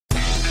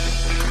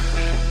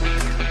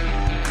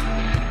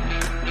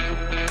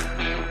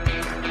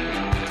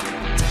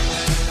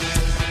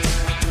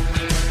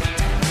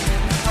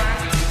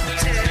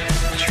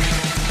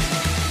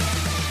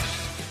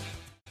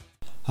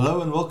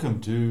welcome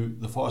to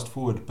the Fast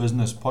Forward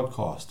Business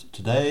Podcast.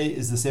 Today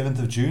is the 7th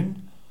of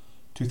June,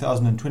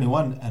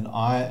 2021, and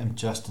I am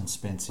Justin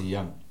Spencer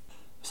Young.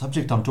 The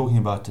subject I'm talking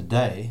about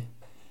today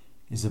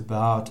is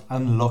about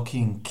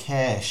unlocking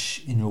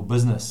cash in your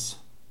business.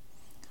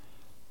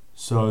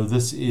 So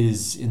this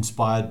is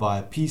inspired by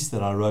a piece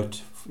that I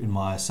wrote in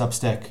my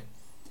Substack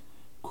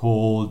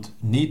called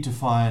Need to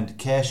Find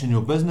Cash in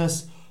Your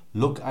Business?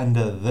 Look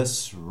Under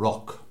This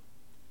Rock.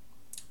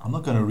 I'm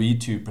not going to read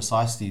to you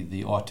precisely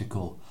the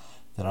article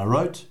that I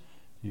wrote.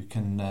 You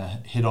can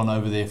head on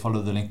over there,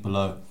 follow the link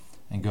below,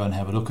 and go and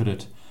have a look at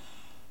it.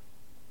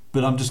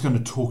 But I'm just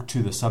going to talk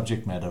to the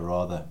subject matter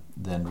rather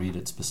than read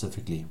it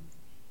specifically.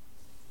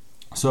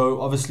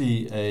 So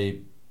obviously a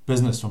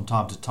business from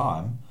time to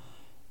time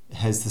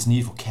has this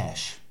need for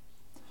cash.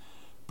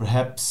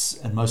 Perhaps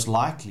and most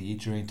likely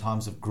during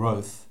times of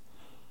growth,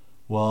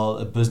 while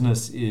a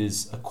business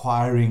is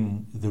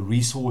acquiring the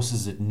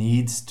resources it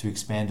needs to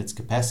expand its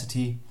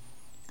capacity,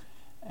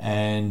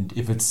 and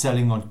if it's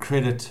selling on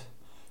credit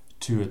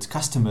to its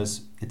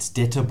customers, its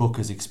debtor book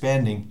is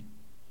expanding,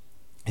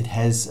 a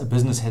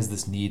business has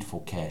this need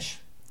for cash.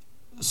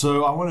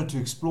 So I wanted to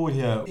explore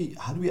here,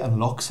 how do we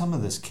unlock some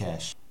of this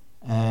cash?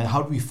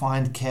 How do we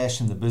find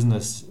cash in the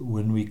business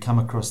when we come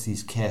across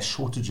these cash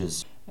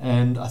shortages?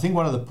 And I think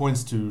one of the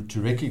points to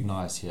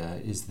recognize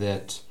here is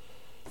that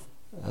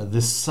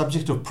this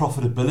subject of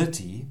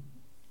profitability,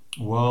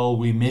 while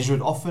we measure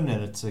it often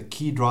and it's a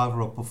key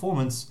driver of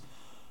performance,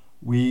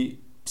 we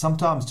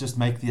sometimes just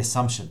make the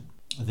assumption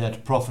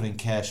that profit and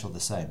cash are the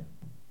same.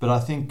 But I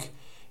think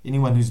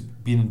anyone who's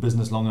been in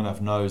business long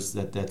enough knows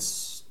that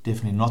that's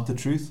definitely not the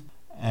truth.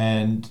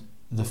 And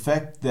the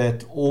fact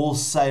that all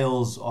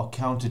sales are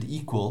counted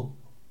equal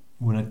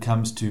when it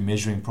comes to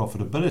measuring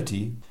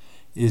profitability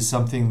is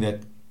something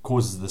that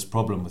causes this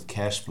problem with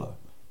cash flow.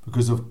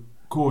 Because of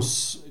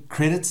course,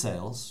 credit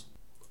sales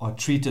are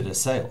treated as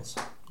sales,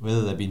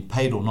 whether they've been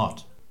paid or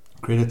not.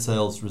 Credit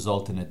sales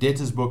result in a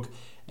debtor's book,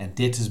 and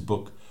debtor's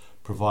book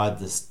provide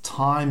this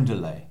time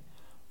delay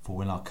for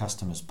when our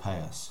customers pay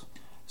us.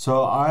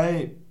 So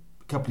a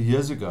couple of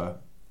years ago,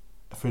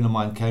 a friend of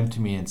mine came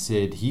to me and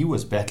said he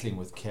was battling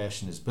with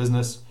cash in his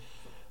business,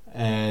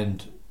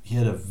 and he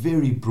had a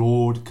very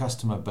broad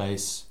customer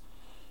base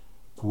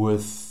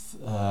with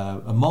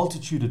a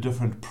multitude of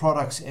different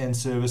products and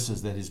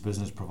services that his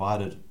business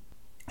provided.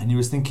 And he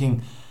was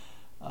thinking,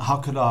 how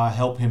could I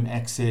help him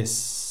access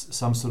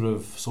some sort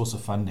of source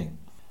of funding?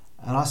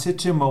 And I said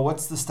to him, well,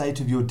 what's the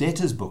state of your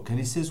debtors book? And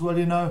he says, well,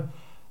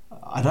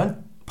 I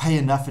don't pay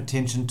enough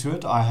attention to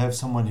it. I have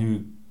someone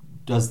who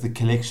does the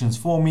collections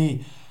for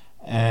me,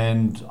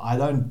 and I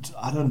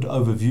don't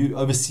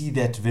oversee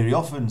that very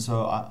often,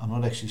 so I'm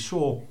not actually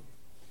sure.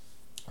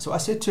 So I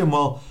said to him,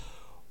 well,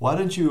 why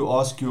don't you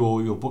ask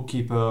your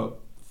bookkeeper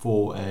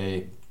for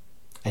a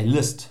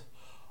list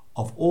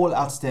of all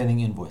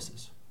outstanding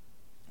invoices,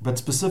 but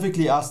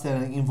specifically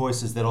outstanding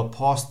invoices that are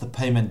past the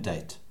payment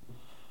date.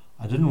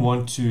 I didn't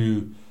want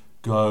to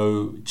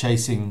go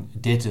chasing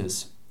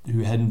debtors who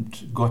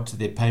hadn't got to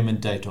their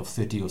payment date of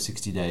 30 or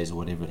 60 days or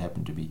whatever it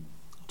happened to be.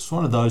 Just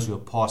one of those who are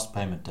past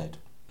payment date.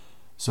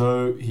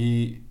 So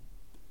he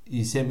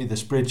sent me the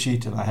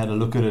spreadsheet and I had a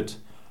look at it,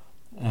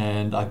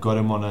 and I got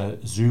him on a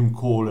Zoom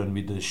call and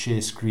we did a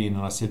share screen,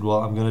 and I said,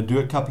 well, I'm going to do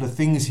a couple of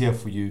things here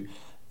for you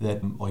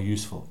that are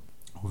useful.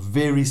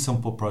 Very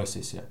simple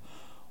process here.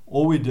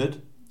 All we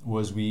did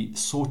was we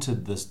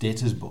sorted this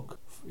debtors book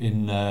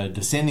in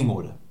descending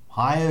order,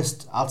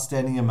 highest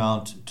outstanding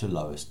amount to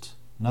lowest,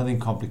 nothing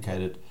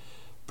complicated.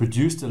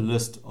 Produced a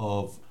list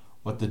of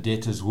what the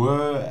debtors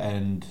were,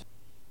 and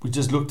we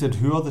just looked at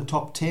who are the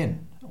top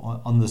 10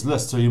 on this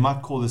list. So you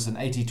might call this an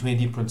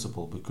 80-20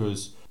 principle,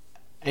 because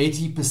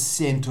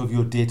 80% of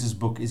your debtors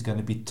book is going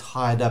to be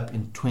tied up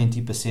in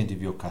 20% of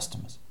your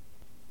customers.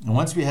 And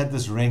once we had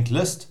this ranked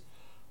list,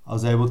 I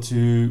was able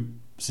to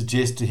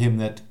suggest to him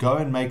that go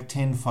and make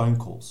 10 phone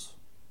calls,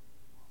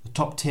 the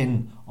top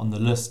 10 on the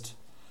list,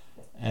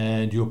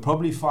 and you'll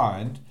probably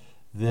find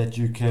that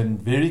you can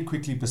very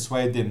quickly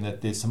persuade them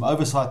that there's some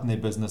oversight in their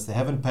business, they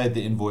haven't paid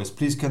the invoice,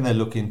 please can they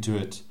look into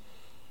it,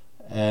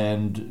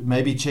 and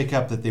maybe check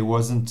up that there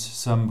wasn't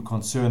some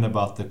concern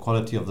about the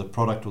quality of the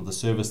product or the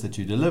service that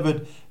you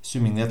delivered.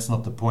 Assuming that's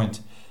not the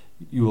point,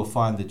 you will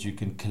find that you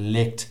can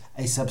collect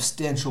a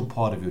substantial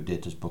part of your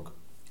debtors book,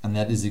 and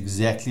that is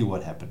exactly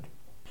what happened.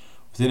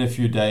 Within a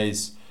few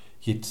days,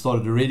 he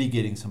started already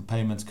getting some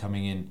payments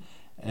coming in,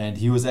 and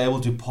he was able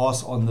to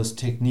pass on this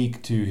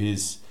technique to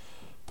his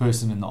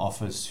person in the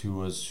office who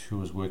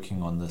was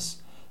working on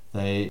this.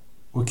 They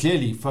were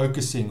clearly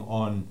focusing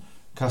on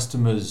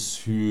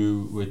customers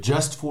who were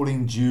just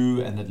falling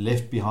due and had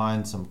left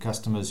behind some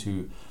customers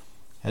who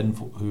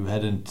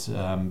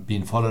hadn't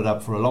been followed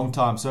up for a long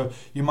time. So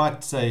you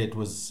might say it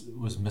was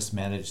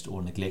mismanaged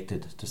or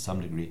neglected to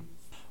some degree.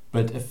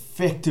 But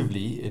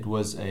effectively, it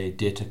was a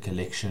debtor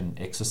collection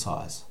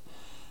exercise.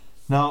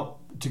 Now,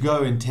 to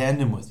go in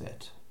tandem with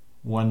that,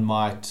 one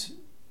might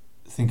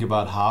think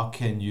about how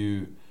can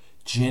you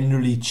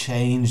generally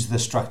change the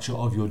structure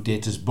of your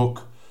debtors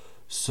book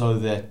so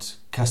that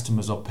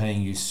customers are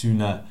paying you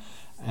sooner,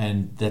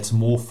 and that's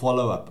more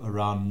follow-up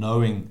around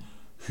knowing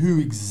who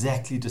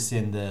exactly to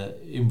send the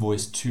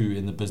invoice to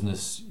in the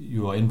business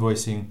you are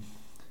invoicing,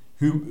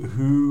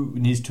 who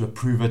needs to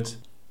approve it,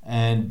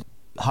 and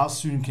how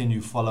soon can you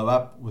follow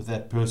up with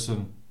that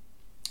person,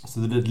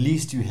 so that at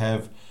least you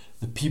have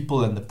the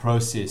people and the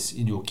process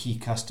in your key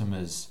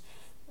customers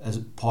as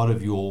part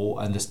of your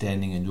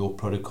understanding and your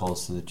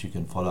protocols, so that you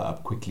can follow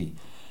up quickly,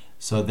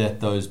 so that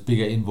those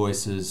bigger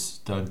invoices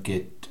don't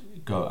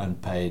go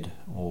unpaid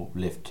or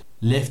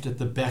left at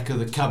the back of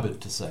the cupboard,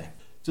 to say.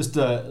 Just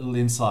a little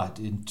insight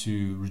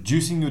into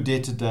reducing your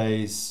debtor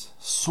days,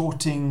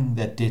 sorting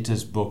that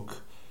debtors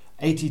book,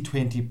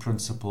 80-20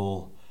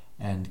 principle,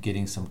 and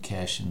getting some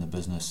cash in the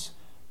business.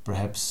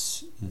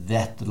 Perhaps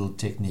that little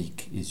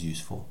technique is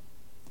useful.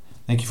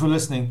 Thank you for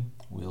listening.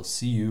 We'll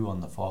see you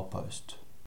on the far post.